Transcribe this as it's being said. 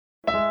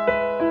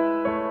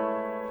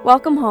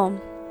Welcome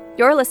home.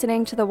 You're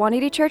listening to the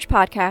 180 Church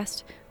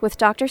Podcast with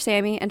Dr.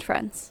 Sammy and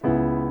friends.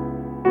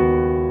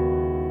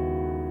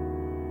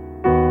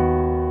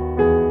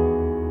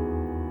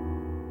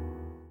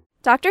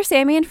 Dr.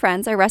 Sammy and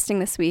friends are resting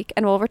this week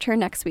and will return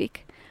next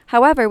week.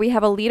 However, we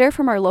have a leader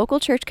from our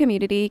local church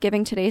community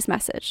giving today's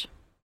message.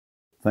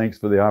 Thanks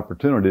for the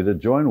opportunity to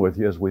join with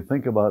you as we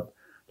think about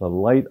the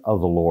light of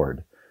the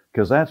Lord,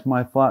 because that's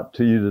my thought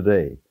to you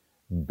today.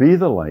 Be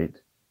the light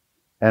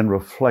and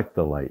reflect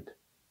the light.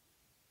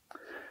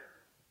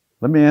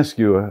 Let me ask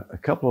you a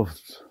couple of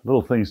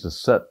little things to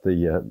set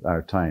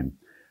our time.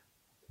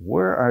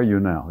 Where are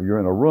you now? You're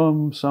in a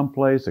room,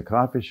 someplace, a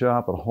coffee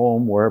shop, at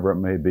home, wherever it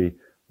may be.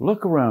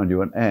 Look around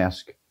you and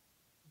ask,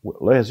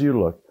 as you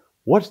look,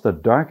 what's the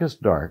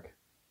darkest dark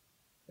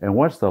and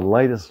what's the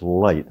lightest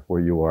light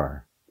where you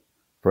are?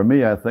 For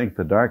me, I think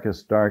the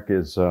darkest dark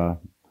is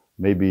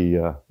maybe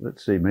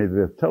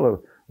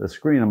the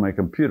screen on my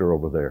computer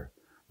over there.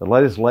 The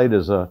lightest light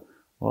is a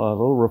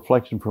little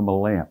reflection from a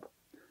lamp.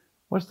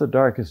 What's the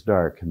darkest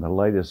dark and the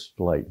lightest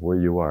light where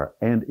you are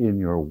and in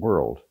your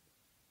world?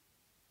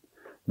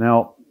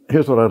 Now,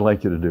 here's what I'd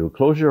like you to do.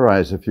 Close your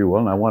eyes, if you will,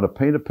 and I want to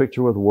paint a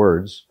picture with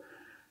words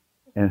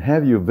and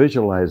have you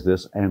visualize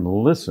this and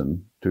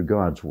listen to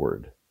God's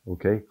word.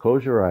 Okay?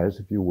 Close your eyes,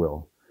 if you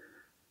will.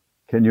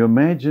 Can you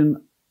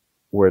imagine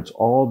where it's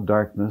all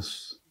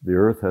darkness, the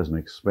earth has an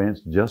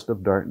expanse just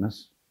of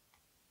darkness?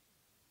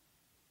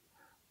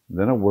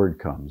 Then a word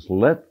comes,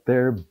 let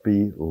there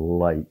be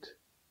light.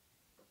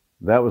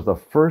 That was the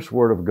first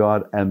word of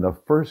God and the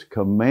first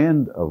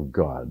command of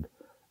God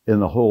in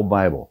the whole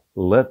Bible.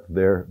 Let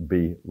there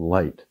be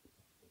light.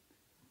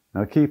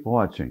 Now keep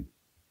watching.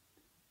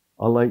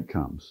 A light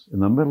comes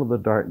in the middle of the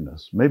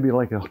darkness, maybe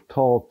like a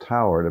tall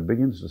tower, and it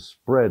begins to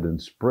spread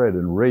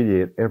and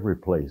radiate every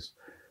place,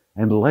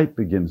 and light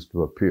begins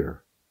to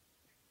appear.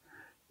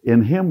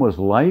 In him was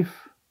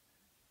life,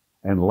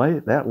 and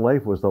that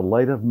life was the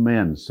light of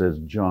men, says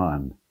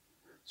John.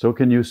 So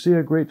can you see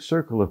a great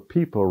circle of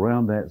people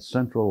around that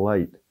central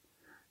light?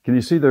 Can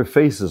you see their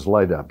faces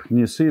light up? Can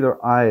you see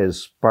their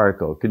eyes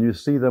sparkle? Can you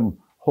see them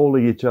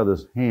holding each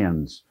other's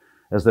hands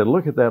as they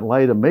look at that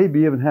light and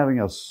maybe even having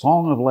a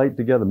song of light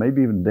together,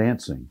 maybe even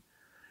dancing?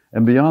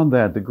 And beyond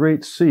that, the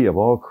great sea of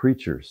all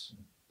creatures,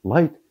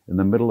 light in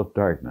the middle of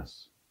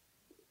darkness.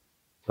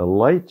 The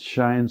light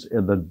shines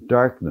in the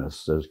darkness,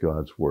 says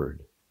God's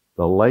word.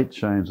 The light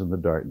shines in the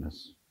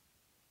darkness.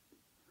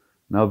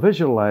 Now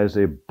visualize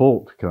a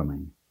bolt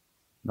coming,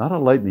 not a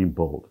lightning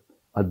bolt,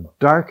 a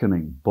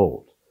darkening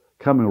bolt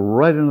coming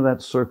right into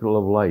that circle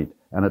of light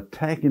and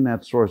attacking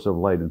that source of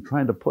light and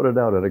trying to put it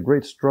out, and a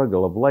great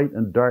struggle of light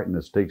and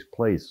darkness takes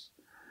place.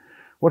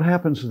 What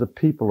happens to the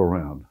people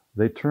around?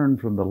 They turn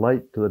from the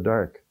light to the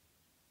dark.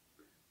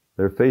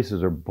 Their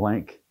faces are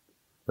blank.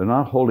 They're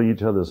not holding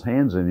each other's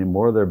hands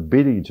anymore. They're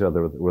beating each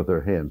other with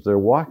their hands. They're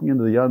walking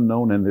into the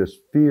unknown, and there's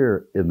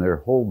fear in their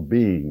whole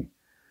being.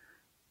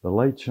 The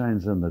light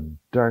shines in the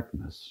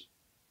darkness,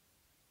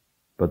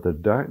 but the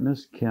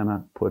darkness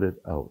cannot put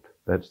it out.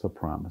 That's the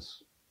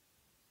promise.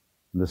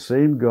 And the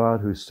same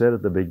God who said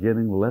at the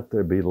beginning, let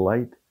there be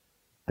light,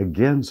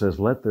 again says,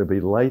 let there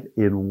be light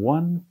in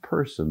one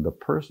person, the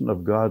person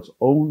of God's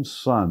own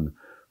Son,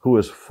 who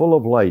is full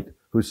of light,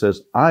 who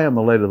says, I am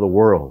the light of the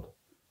world.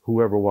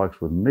 Whoever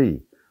walks with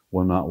me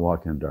will not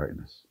walk in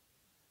darkness.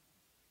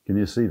 Can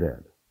you see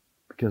that?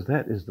 Because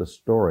that is the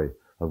story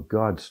of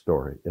God's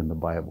story in the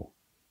Bible.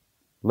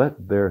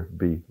 Let there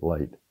be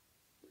light.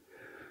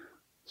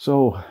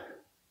 So,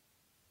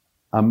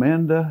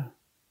 Amanda,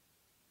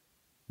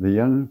 the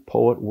young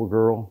poet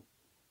girl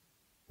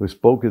who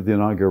spoke at the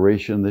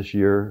inauguration this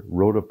year,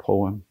 wrote a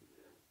poem.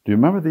 Do you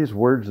remember these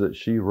words that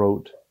she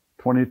wrote?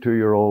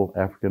 22-year-old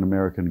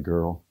African-American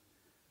girl.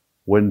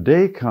 When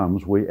day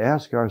comes, we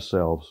ask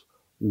ourselves,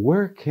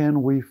 where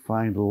can we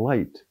find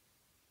light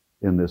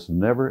in this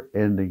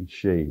never-ending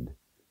shade?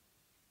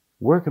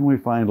 Where can we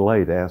find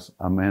light? Asked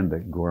Amanda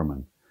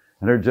Gorman.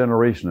 And her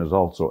generation is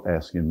also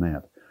asking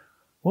that.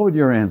 What would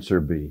your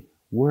answer be?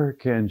 Where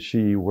can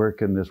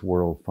this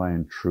world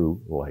find true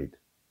light?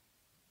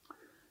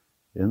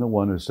 In the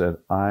one who said,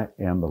 I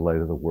am the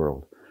light of the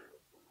world.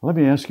 Let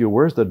me ask you,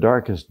 where's the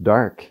darkest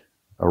dark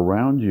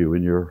around you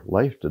in your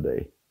life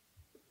today?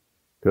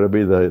 Could it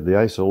be the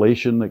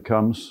isolation that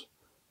comes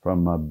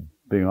from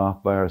being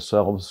off by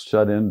ourselves,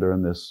 shut in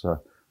during this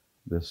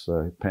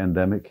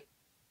pandemic?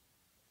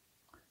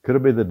 Could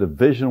it be the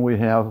division we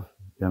have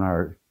in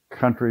our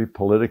country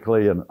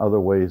politically and other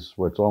ways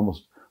where it's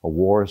almost a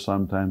war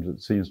sometimes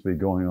it seems to be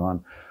going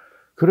on?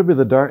 Could it be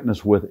the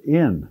darkness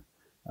within?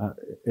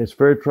 It's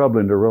very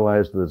troubling to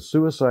realize that the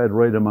suicide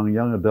rate among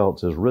young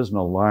adults has risen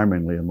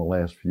alarmingly in the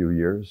last few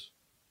years.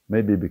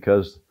 Maybe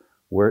because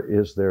where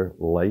is there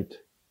light?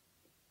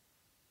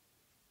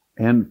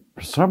 And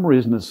for some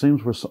reason it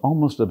seems we're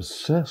almost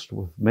obsessed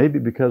with, maybe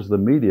because of the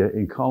media,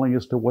 in calling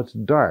us to what's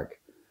dark.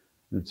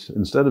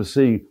 Instead of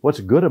seeing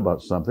what's good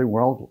about something,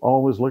 we're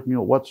always looking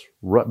at what's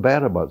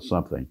bad about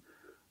something.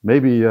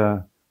 Maybe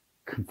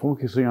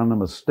focusing on the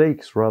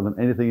mistakes rather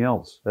than anything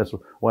else. That's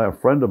why a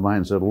friend of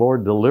mine said,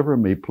 Lord, deliver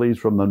me, please,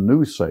 from the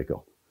news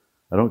cycle.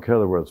 I don't care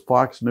whether it's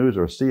Fox News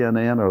or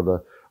CNN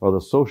or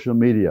the social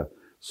media.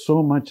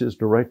 So much is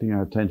directing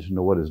our attention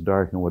to what is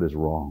dark and what is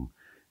wrong.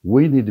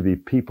 We need to be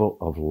people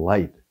of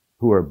light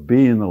who are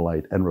being the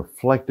light and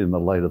reflecting the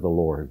light of the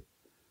Lord.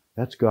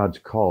 That's God's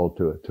call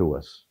to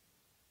us.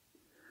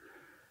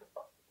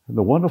 And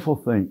the wonderful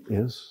thing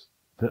is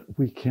that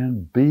we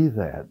can be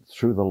that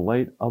through the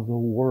light of the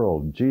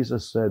world.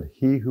 Jesus said,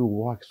 he who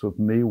walks with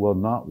me will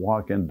not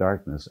walk in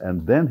darkness.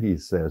 And then he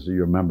says,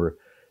 you remember,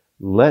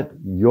 let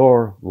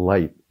your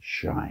light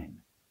shine.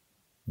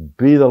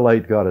 Be the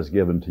light God has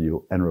given to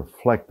you and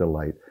reflect the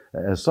light.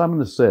 As someone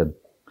has said,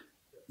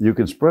 you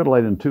can spread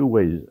light in two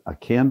ways, a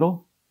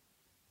candle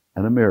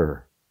and a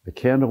mirror. A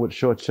candle which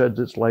sheds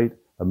its light,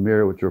 a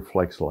mirror which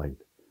reflects light.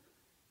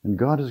 And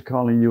God is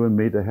calling you and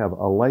me to have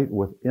a light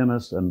within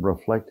us and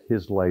reflect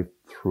his light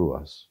through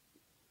us.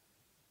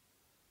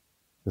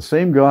 The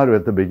same God who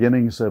at the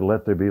beginning said,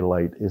 let there be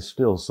light, is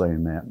still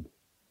saying that.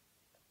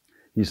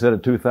 He said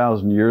it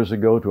 2,000 years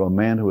ago to a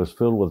man who was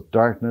filled with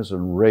darkness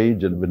and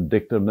rage and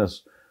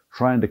vindictiveness,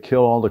 trying to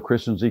kill all the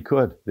Christians he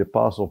could. The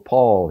Apostle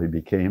Paul he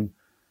became.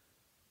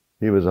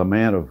 He was a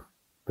man of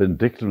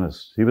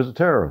vindictiveness. He was a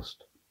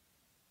terrorist.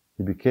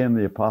 He became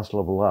the apostle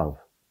of love.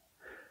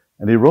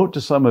 And he wrote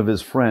to some of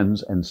his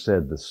friends and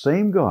said, the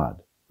same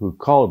God who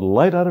called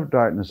light out of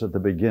darkness at the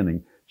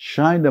beginning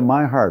shined in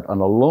my heart on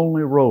a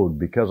lonely road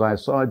because I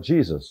saw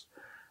Jesus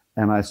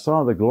and I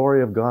saw the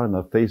glory of God in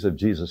the face of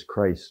Jesus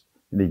Christ.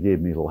 And he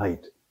gave me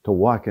light, to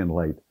walk in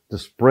light, to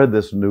spread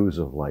this news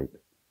of light.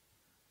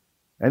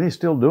 And he's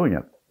still doing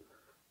it.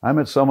 I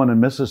met someone in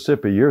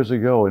Mississippi years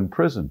ago in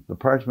prison, the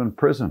Parchment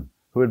Prison,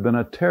 who had been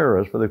a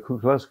terrorist for the Ku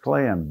Klux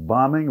Klan,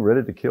 bombing,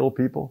 ready to kill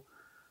people.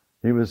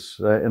 He was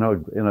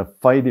in a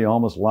fight. He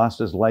almost lost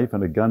his life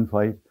in a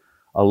gunfight.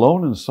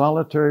 Alone in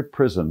solitary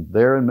prison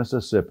there in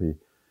Mississippi,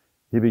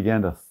 he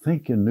began to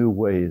think in new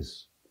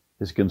ways.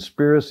 His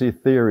conspiracy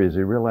theories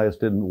he realized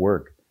didn't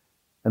work.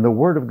 And the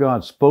Word of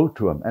God spoke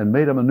to him and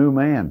made him a new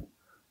man.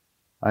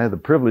 I had the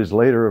privilege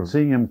later of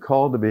seeing him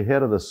called to be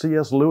head of the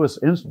C.S. Lewis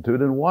Institute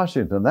in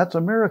Washington. That's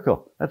a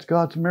miracle. That's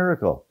God's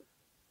miracle.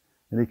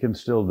 And he can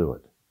still do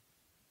it.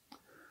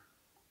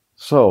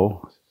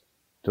 So,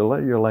 to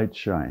let your light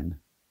shine,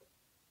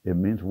 it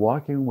means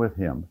walking with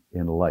him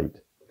in light.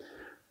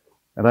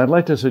 And I'd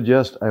like to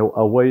suggest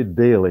a way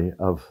daily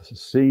of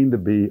seeing to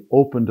be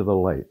open to the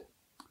light.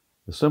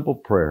 A simple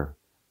prayer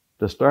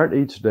to start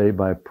each day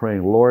by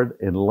praying, Lord,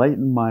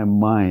 enlighten my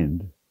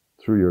mind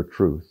through your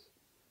truth.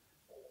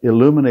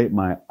 Illuminate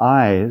my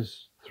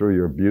eyes through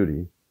your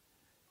beauty.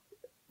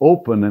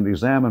 Open and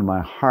examine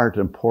my heart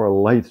and pour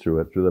light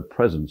through it through the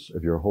presence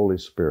of your Holy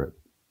Spirit.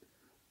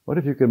 What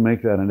if you could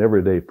make that an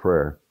everyday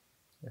prayer?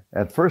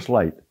 At first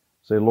light,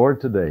 say, Lord,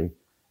 today,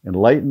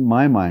 enlighten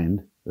my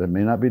mind that it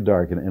may not be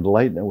dark, and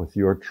enlighten it with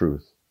your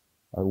truth.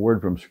 A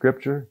word from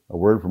Scripture, a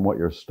word from what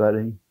you're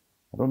studying.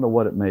 I don't know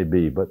what it may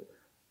be, but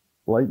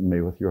lighten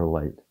me with your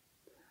light.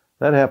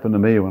 That happened to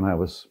me when I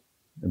was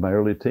in my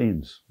early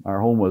teens.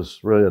 Our home was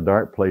really a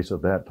dark place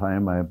at that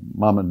time. My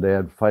mom and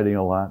dad fighting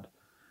a lot.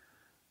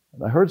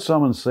 I heard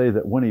someone say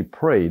that when he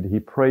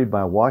prayed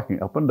by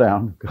walking up and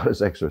down, got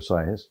his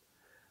exercise,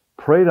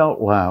 prayed out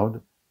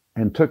loud,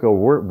 and took a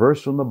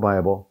verse from the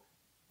Bible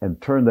and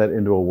turned that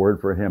into a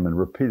word for him and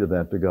repeated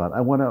that to God.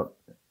 I went out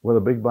with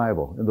a big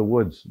Bible in the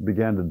woods,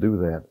 began to do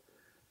that.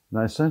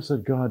 And I sensed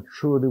that God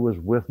truly was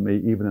with me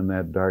even in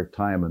that dark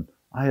time. And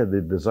I had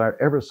the desire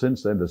ever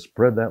since then to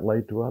spread that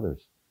light to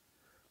others.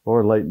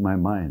 Lord, lighten my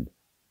mind.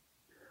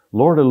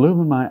 Lord,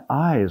 illumine my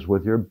eyes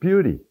with your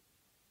beauty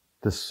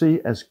to see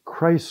as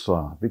Christ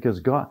saw. Because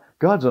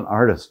God's an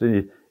artist.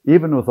 And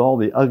even with all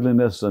the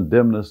ugliness and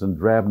dimness and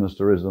drabness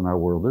there is in our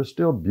world, there's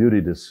still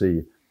beauty to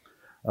see.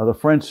 The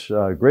French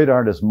great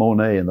artist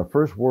Monet in the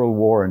First World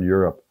War in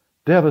Europe,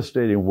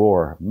 devastating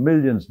war,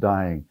 millions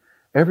dying.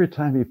 Every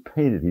time he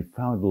painted, he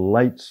found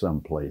light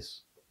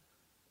someplace.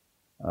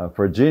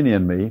 For Jeannie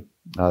and me,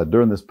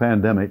 during this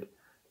pandemic,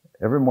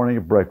 every morning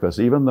at breakfast,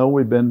 even though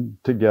we've been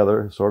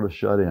together, sort of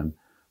shut in,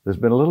 there's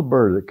been a little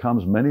bird that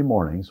comes many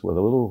mornings with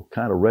a little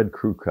kind of red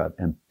crew cut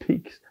and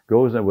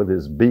goes in with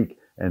his beak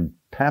and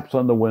taps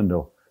on the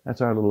window. That's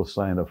our little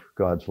sign of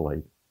God's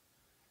light.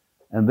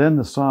 And then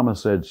the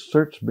psalmist said,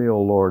 search me,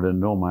 O Lord,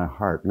 and know my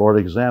heart. Lord,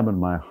 examine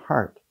my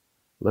heart.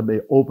 Let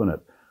me open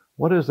it.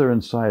 What is there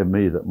inside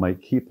me that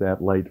might keep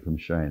that light from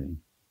shining?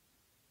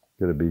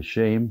 Could it be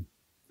shame?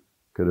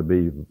 Could it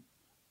be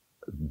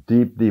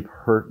deep, deep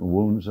hurt and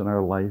wounds in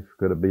our life?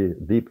 Could it be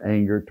deep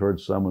anger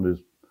towards someone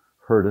who's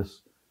hurt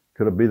us?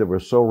 Could it be that we're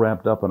so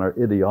wrapped up in our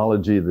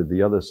ideology that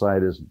the other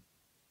side is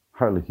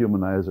hardly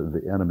humanized or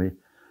the enemy?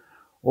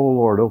 Oh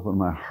Lord, open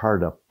my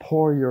heart up.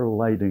 Pour your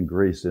light and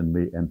grace in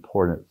me and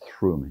pour it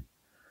through me.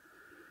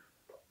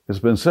 It's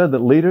been said that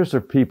leaders are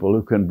people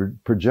who can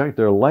project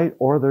their light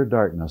or their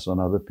darkness on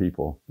other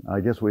people. I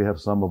guess we have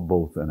some of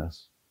both in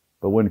us.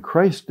 But when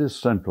Christ is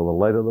central, the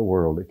light of the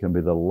world, it can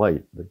be the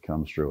light that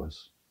comes through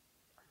us.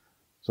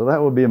 So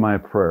that would be my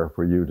prayer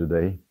for you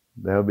today.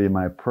 That would be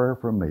my prayer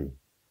for me,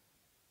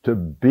 to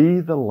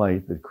be the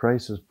light that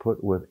Christ has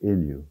put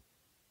within you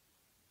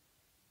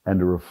and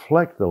to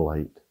reflect the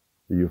light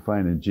that you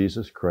find in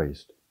Jesus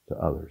Christ to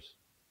others.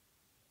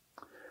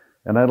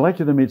 And I'd like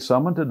you to meet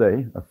someone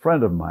today, a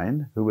friend of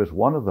mine, who is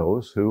one of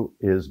those who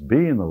is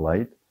being the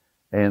light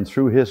and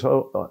through his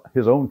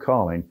own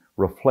calling,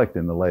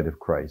 reflecting the light of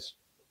Christ.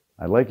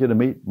 I'd like you to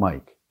meet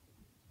Mike.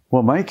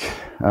 Well, Mike,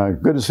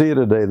 good to see you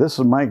today. This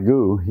is Mike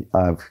Goo.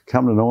 I've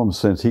come to know him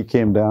since he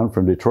came down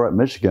from Detroit,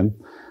 Michigan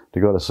to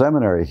go to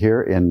seminary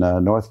here in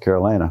North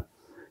Carolina.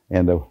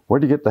 And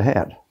where'd you get the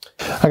hat?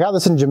 I got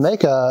this in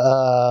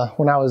Jamaica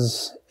when I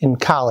was in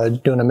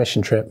college doing a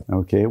mission trip.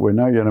 Okay, well,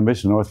 now you're on a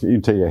mission north. You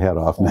can take your hat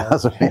off now.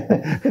 So,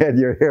 and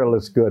your hair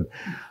looks good.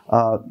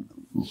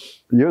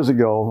 Years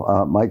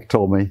ago, Mike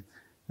told me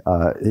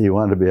he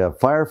wanted to be a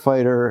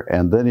firefighter,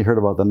 and then he heard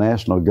about the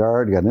National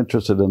Guard, got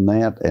interested in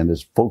that, and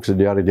his folks said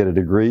he ought to get a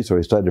degree, so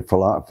he studied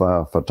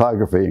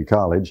photography in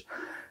college,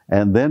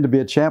 and then to be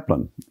a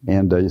chaplain.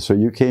 And so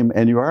you came,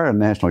 and you are a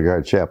National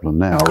Guard chaplain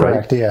now, right?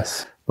 Correct,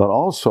 yes. But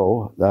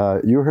also,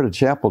 you heard a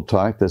chapel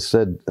talk that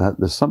said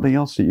there's something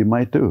else that you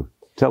might do.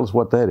 Tell us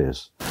what that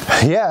is.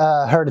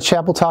 Yeah, I heard a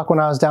chapel talk when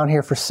I was down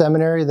here for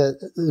seminary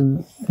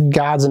that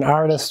gods and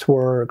artists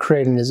were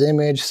created in his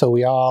image, so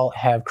we all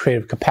have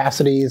creative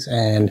capacities,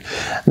 and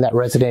that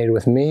resonated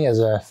with me as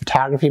a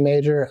photography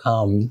major,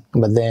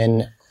 but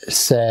then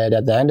said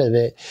at the end of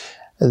it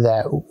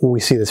that we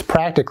see this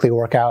practically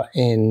work out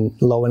in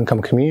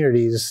low-income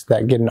communities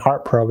that get an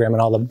art program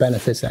and all the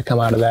benefits that come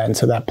out of that, and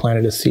so that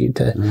planted a seed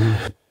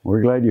to...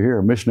 We're glad you're here,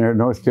 a missionary in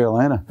North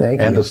Carolina.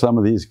 Thank you. And to some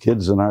of these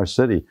kids in our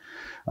city.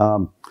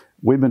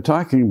 We've been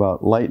talking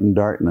about light and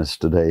darkness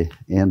today,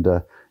 and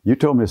you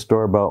told me a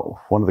story about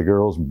one of the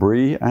girls,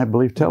 Bree, I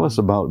believe. Tell us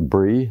about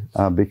Bree,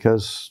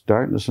 because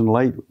darkness and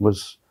light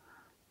was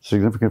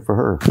significant for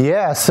her.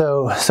 Yeah,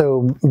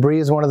 so Bree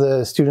is one of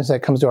the students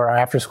that comes to our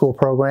after-school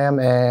program,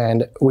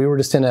 and we were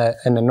just in a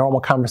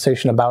normal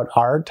conversation about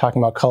art, talking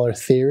about color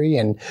theory,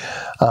 and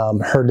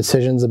her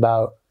decisions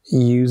about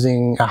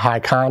using a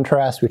high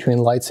contrast between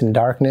lights and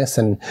darkness,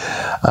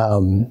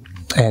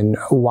 and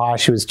why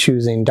she was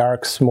choosing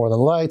darks more than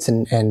lights,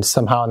 and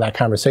somehow in that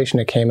conversation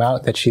it came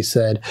out that she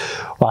said,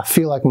 well, I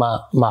feel like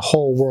my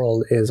whole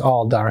world is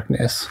all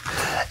darkness.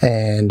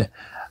 And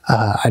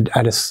I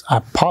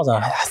paused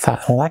and I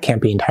thought, well, that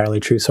can't be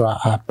entirely true. So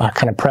I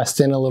kind of pressed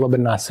in a little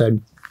bit and I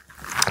said,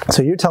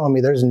 so you're telling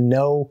me there's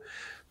no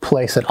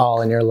place at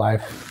all in your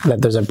life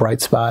that there's a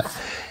bright spot?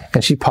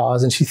 And she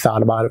paused and she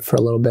thought about it for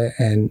a little bit,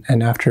 and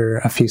after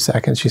a few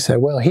seconds she said,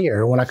 well,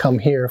 here, when I come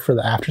here for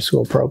the after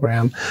school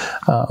program,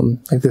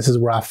 like this is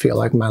where I feel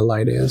like my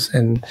light is.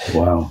 And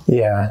wow.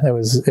 Yeah, it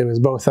was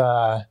both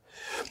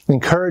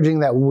encouraging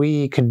that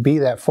we could be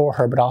that for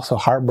her, but also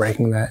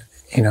heartbreaking that,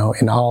 you know,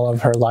 in all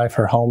of her life,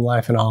 her home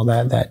life and all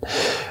that, that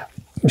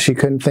she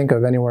couldn't think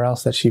of anywhere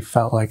else that she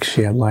felt like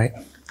she had light.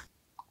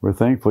 We're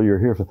thankful you're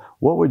here.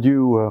 What would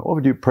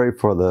you pray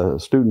for the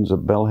students of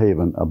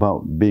Belhaven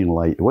about being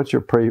light? What's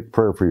your prayer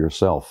for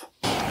yourself?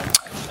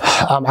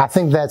 I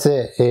think that's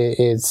it.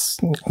 It's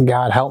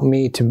God, help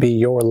me to be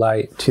your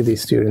light to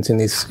these students in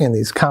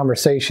these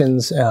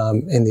conversations,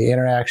 in the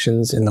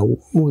interactions, in the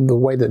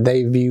way that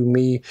they view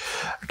me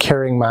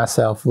carrying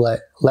myself.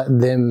 Let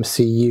them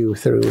see you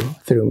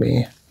through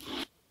me.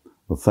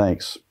 Well,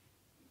 thanks.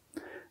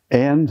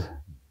 And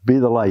be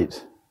the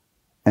light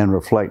and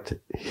reflect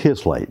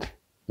His light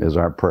is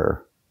our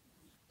prayer.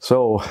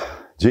 So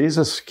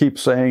Jesus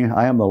keeps saying,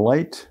 I am the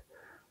light.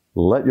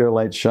 Let your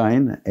light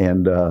shine.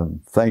 And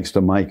thanks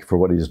to Mike for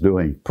what he's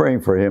doing. Pray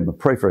for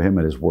him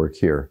in his work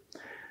here.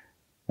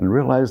 And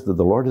realize that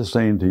the Lord is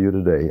saying to you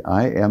today,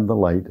 I am the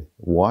light.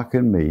 Walk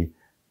in me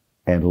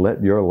and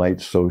let your light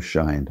so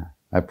shine.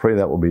 I pray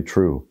that will be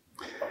true.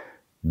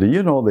 Do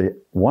you know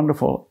the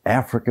wonderful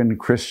African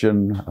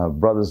Christian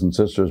brothers and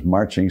sisters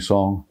marching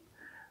song?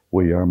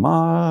 We are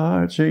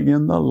marching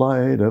in the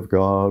light of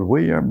God.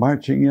 We are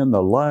marching in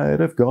the light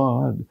of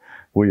God.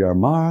 We are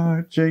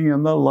marching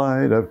in the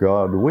light of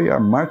God. We are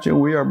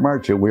marching, we are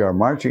marching, we are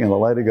marching in the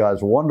light of God.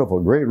 It's wonderful,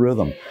 great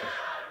rhythm.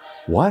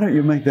 Why don't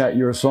you make that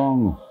your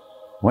song?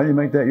 Why don't you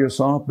make that your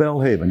song of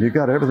Belhaven? You've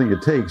got everything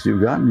it takes.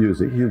 You've got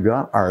music, you've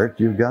got art,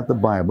 you've got the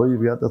Bible,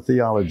 you've got the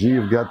theology,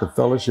 you've got the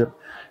fellowship.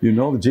 You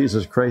know that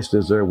Jesus Christ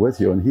is there with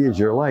you and He is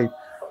your light.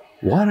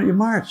 Why don't you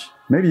march?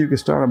 Maybe you could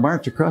start a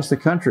march across the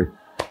country.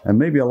 And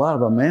maybe a lot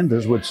of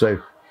Amandas would say,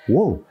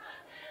 whoa,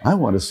 I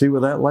want to see where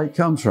that light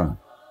comes from.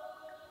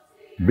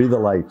 Be the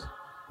light.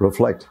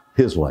 Reflect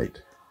His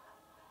light.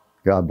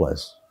 God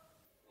bless.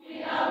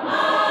 We are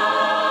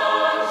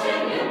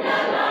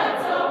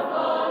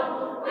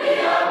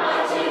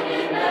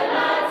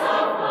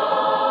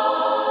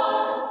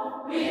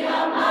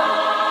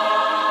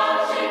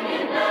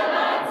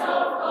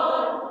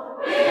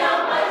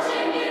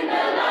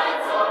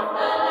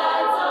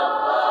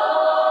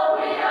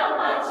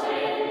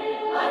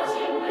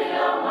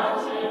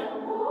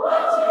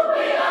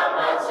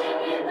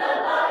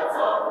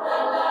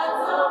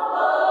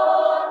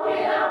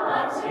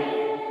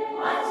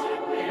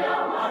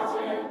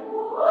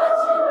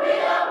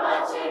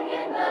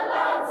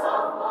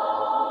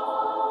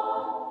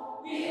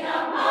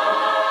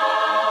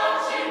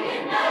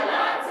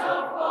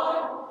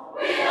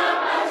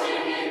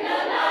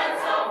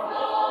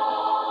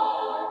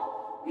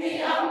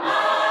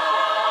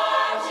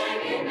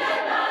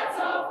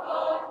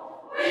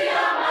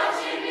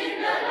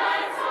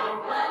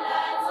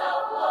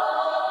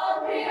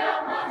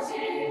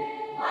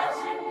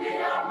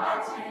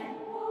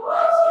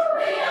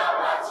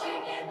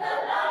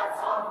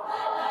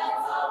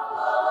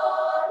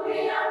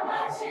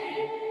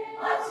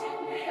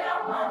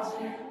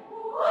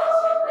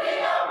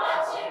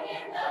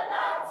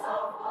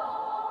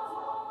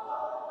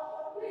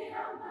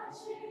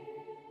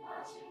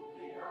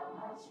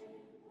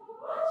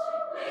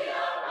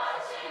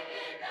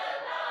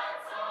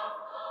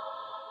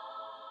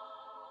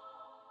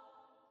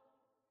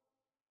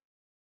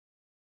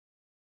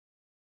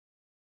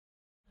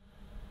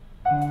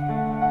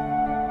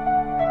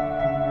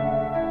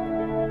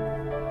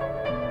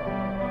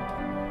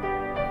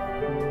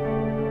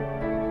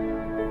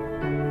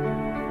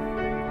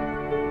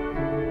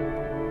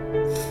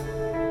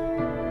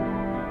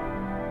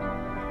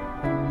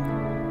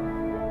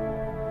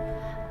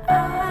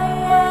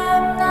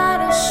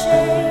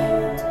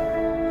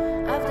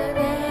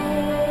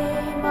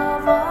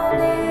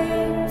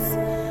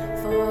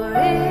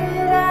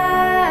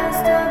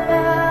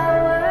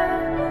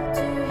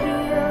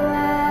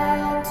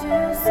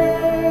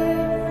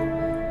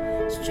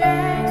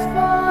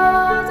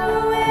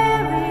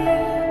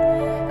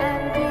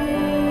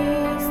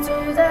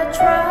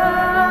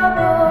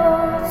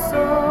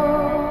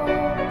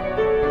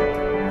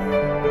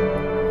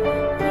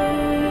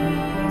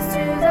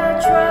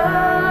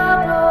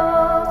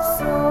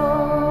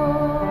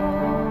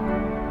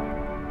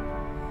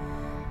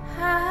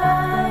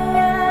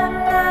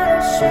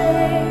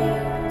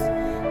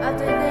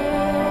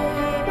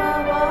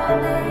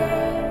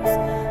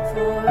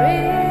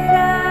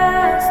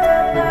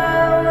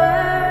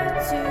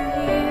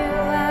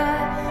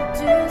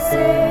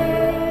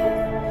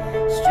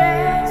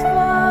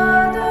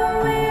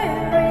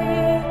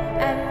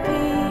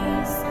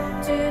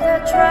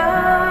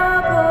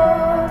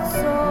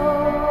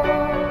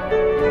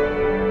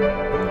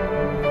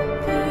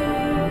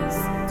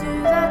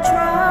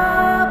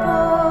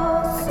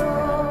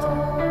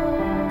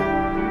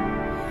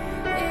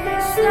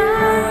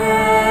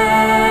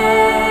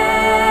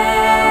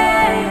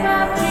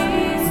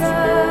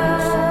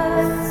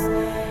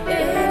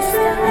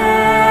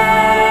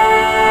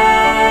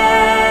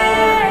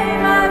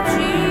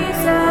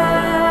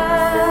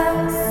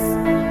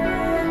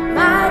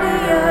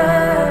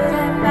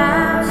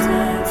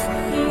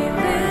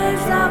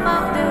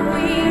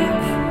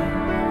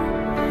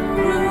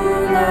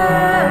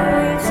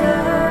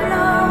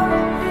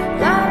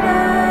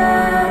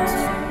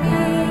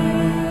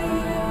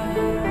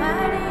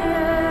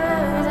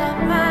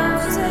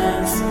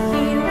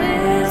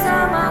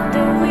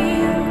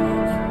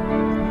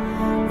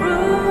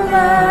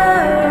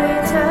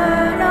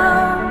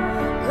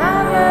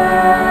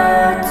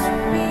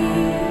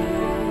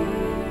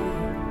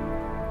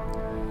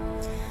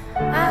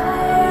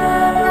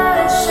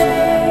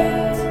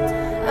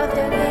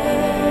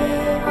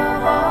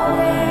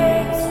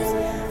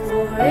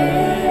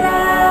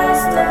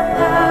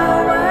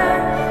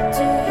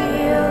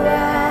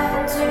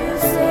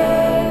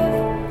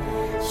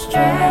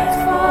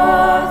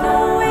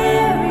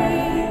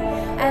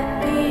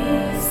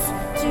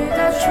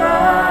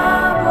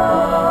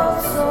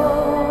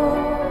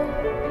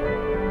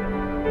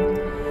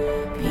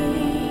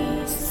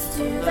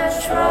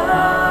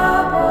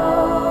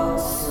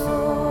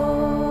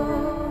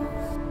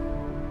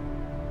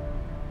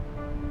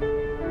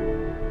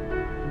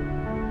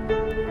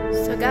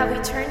So God,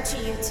 we turn to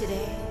you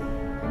today.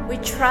 We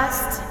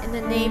trust in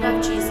the name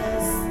of Jesus,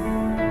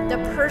 the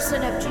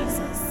person of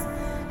Jesus,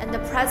 and the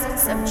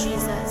presence of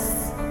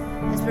Jesus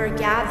as we're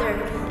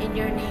gathered in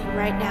your name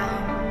right now.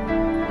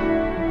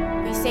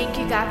 We thank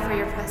you, God, for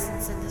your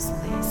presence in this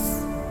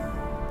place.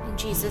 In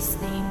Jesus'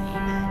 name,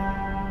 amen.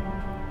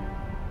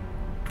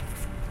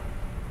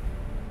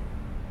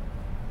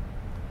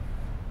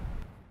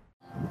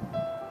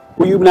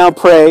 Will you now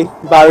pray,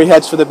 bow your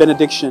heads for the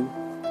benediction?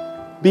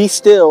 Be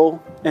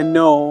still and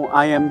know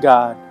I am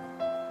God.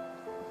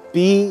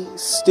 Be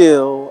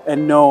still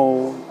and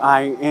know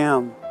I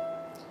am.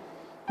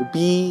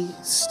 Be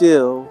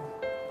still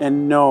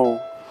and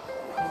know.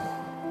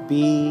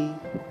 Be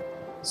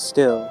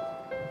still.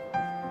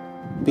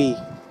 Be.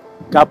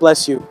 God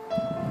bless you.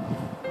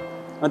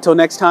 Until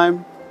next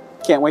time,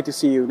 can't wait to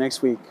see you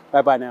next week.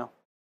 Bye-bye now.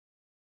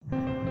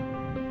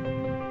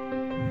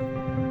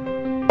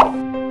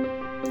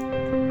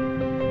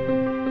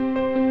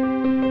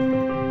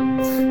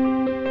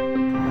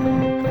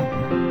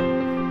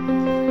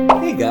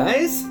 Hey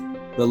guys,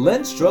 the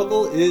Lent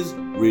struggle is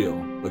real,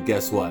 but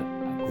guess what?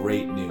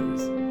 Great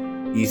news.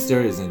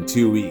 Easter is in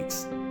 2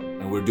 weeks,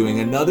 and we're doing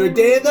another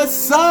day in the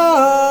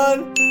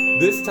sun!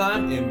 This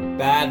time in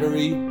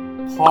Battery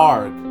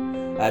Park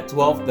at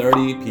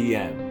 12:30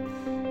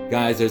 p.m.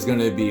 Guys, there's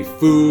gonna be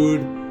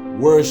food,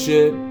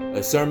 worship,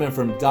 a sermon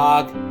from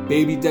Doc,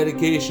 baby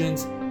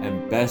dedications,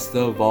 and best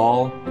of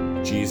all,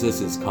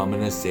 Jesus is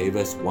coming to save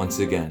us once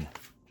again.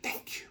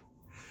 Thank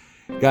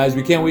you. Guys,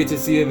 we can't wait to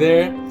see you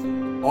there.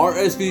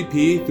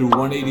 RSVP through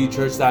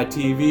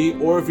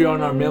 180church.tv, or if you're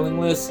on our mailing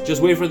list,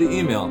 just wait for the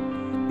email.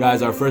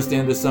 Guys, our first day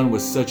in the sun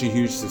was such a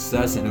huge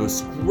success, and it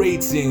was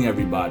great seeing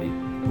everybody.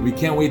 We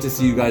can't wait to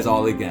see you guys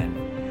all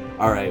again.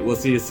 All right, we'll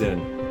see you soon.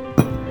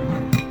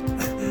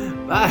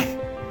 Bye.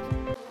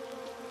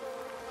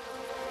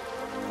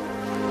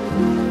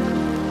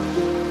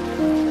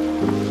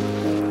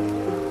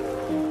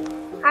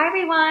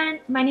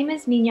 everyone. My name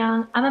is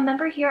Minyoung. I'm a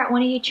member here at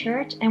 180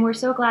 Church, and we're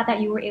so glad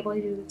that you were able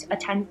to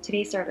attend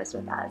today's service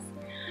with us.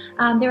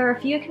 There are a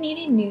few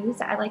community news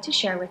that I'd like to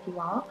share with you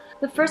all.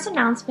 The first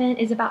announcement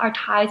is about our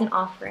tithes and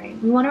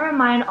offering. We want to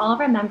remind all of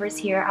our members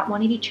here at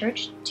 180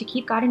 Church to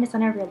keep God in the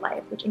center of your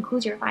life, which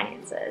includes your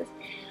finances.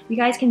 You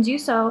guys can do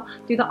so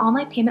through the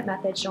online payment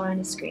methods shown on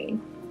the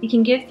screen. You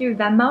can give through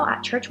Venmo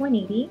at Church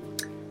 180,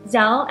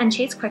 Zelle and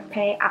Chase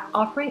QuickPay at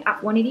offering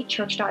at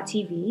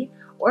 180church.tv,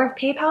 or if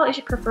PayPal is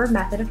your preferred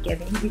method of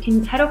giving, you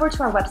can head over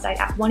to our website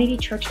at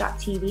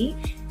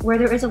 180church.tv, where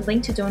there is a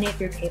link to donate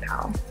through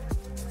PayPal.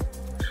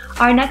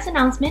 Our next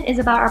announcement is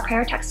about our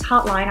prayer text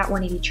hotline at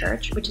 180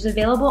 Church, which is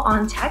available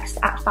on text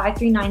at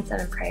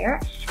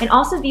 5397-PRAYER and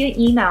also via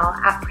email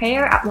at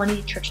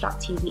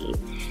prayer@180church.tv.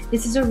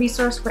 This is a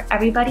resource for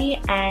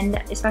everybody,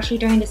 and especially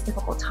during this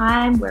difficult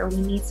time where we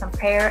need some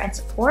prayer and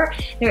support,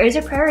 there is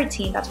a prayer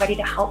team that's ready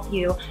to help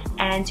you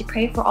and to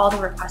pray for all the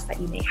requests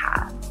that you may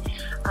have.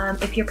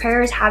 If your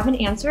prayers have been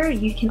answered,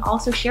 you can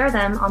also share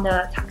them on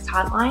the text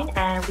hotline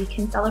and we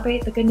can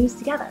celebrate the good news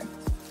together.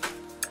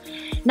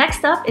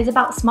 Next up is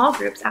about small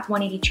groups at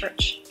 180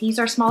 Church. These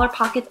are smaller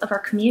pockets of our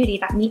community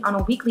that meet on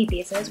a weekly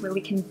basis where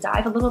we can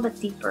dive a little bit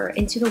deeper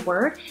into the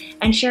Word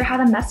and share how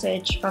the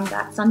message from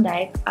that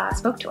Sunday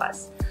spoke to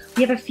us.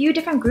 We have a few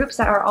different groups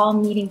that are all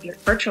meeting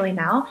virtually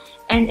now,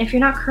 and if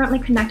you're not currently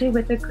connected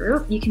with a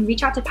group, you can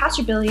reach out to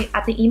Pastor Billy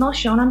at the email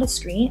shown on the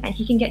screen and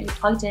he can get you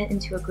plugged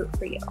into a group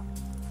for you.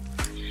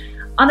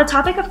 On the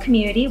topic of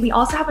community, we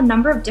also have a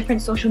number of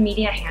different social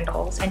media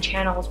handles and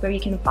channels where you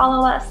can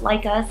follow us,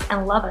 like us,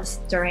 and love us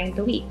during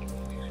the week.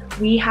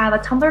 We have a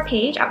Tumblr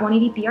page at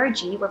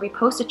 180BRG where we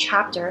post a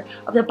chapter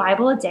of the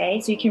Bible a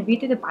day so you can read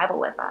through the Bible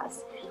with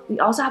us. We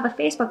also have a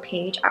Facebook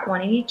page at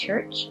 180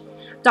 Church.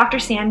 Dr.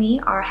 Sammy,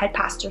 our head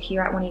pastor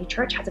here at 180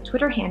 Church, has a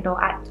Twitter handle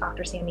at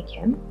Dr. Sammy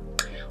Kim.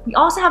 We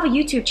also have a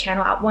YouTube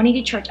channel at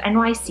 180 Church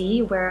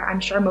NYC, where I'm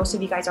sure most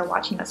of you guys are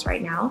watching us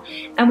right now.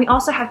 And we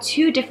also have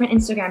 2 different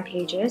Instagram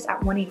pages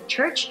at 180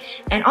 Church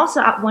and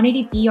also at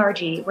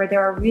 180BRG, where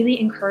there are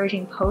really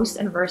encouraging posts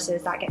and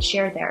verses that get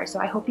shared there. So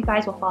I hope you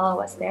guys will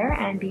follow us there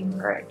and be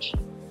encouraged.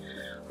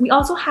 We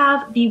also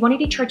have the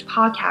 180 Church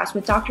podcast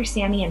with Dr.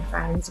 Sammy and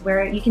friends,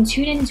 where you can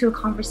tune into a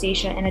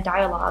conversation and a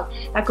dialogue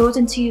that goes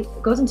into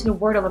the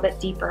Word a little bit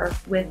deeper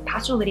with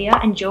Pastor Lydia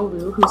and Joe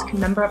Lu, who's a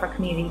member of our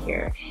community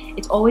here.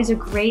 It's always a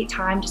great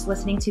time just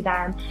listening to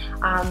them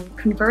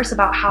converse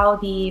about how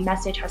the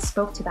message has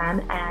spoke to them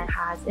and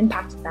has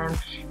impacted them,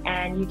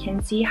 and you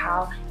can see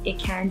how it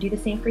can do the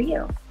same for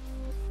you.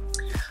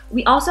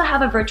 We also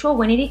have a virtual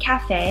 180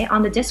 Cafe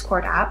on the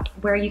Discord app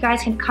where you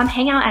guys can come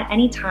hang out at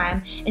any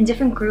time in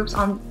different groups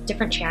on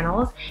different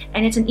channels,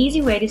 and it's an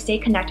easy way to stay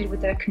connected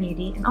with the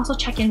community and also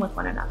check in with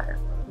one another.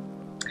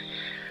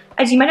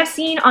 As you might have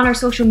seen on our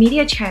social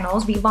media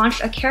channels, we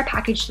launched a care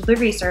package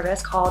delivery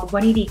service called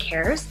 180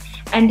 Cares,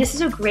 and this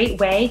is a great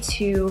way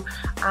to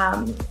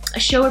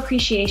show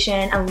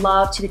appreciation and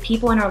love to the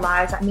people in our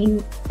lives that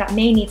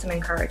may need some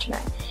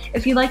encouragement.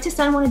 If you'd like to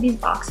send one of these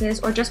boxes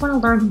or just want to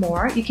learn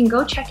more, you can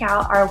go check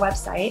out our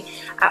website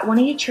at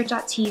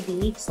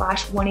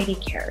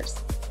 180church.tv/180cares.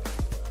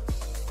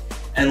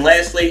 And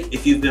lastly,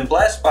 if you've been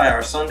blessed by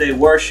our Sunday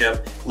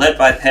worship led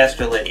by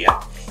Pastor Lydia,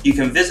 you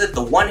can visit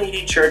the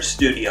 180 Church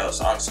Studios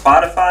on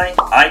Spotify,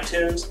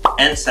 iTunes,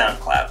 and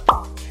SoundCloud.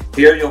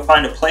 Here you'll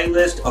find a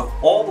playlist of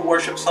all the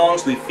worship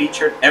songs we've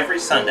featured every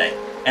Sunday,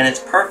 and it's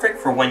perfect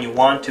for when you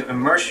want to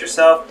immerse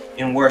yourself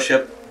in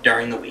worship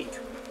during the week.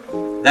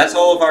 That's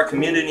all of our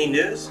community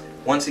news.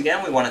 Once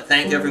again, we want to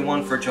thank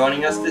everyone for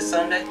joining us this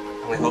Sunday,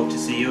 and we hope to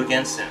see you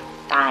again soon.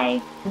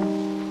 Bye.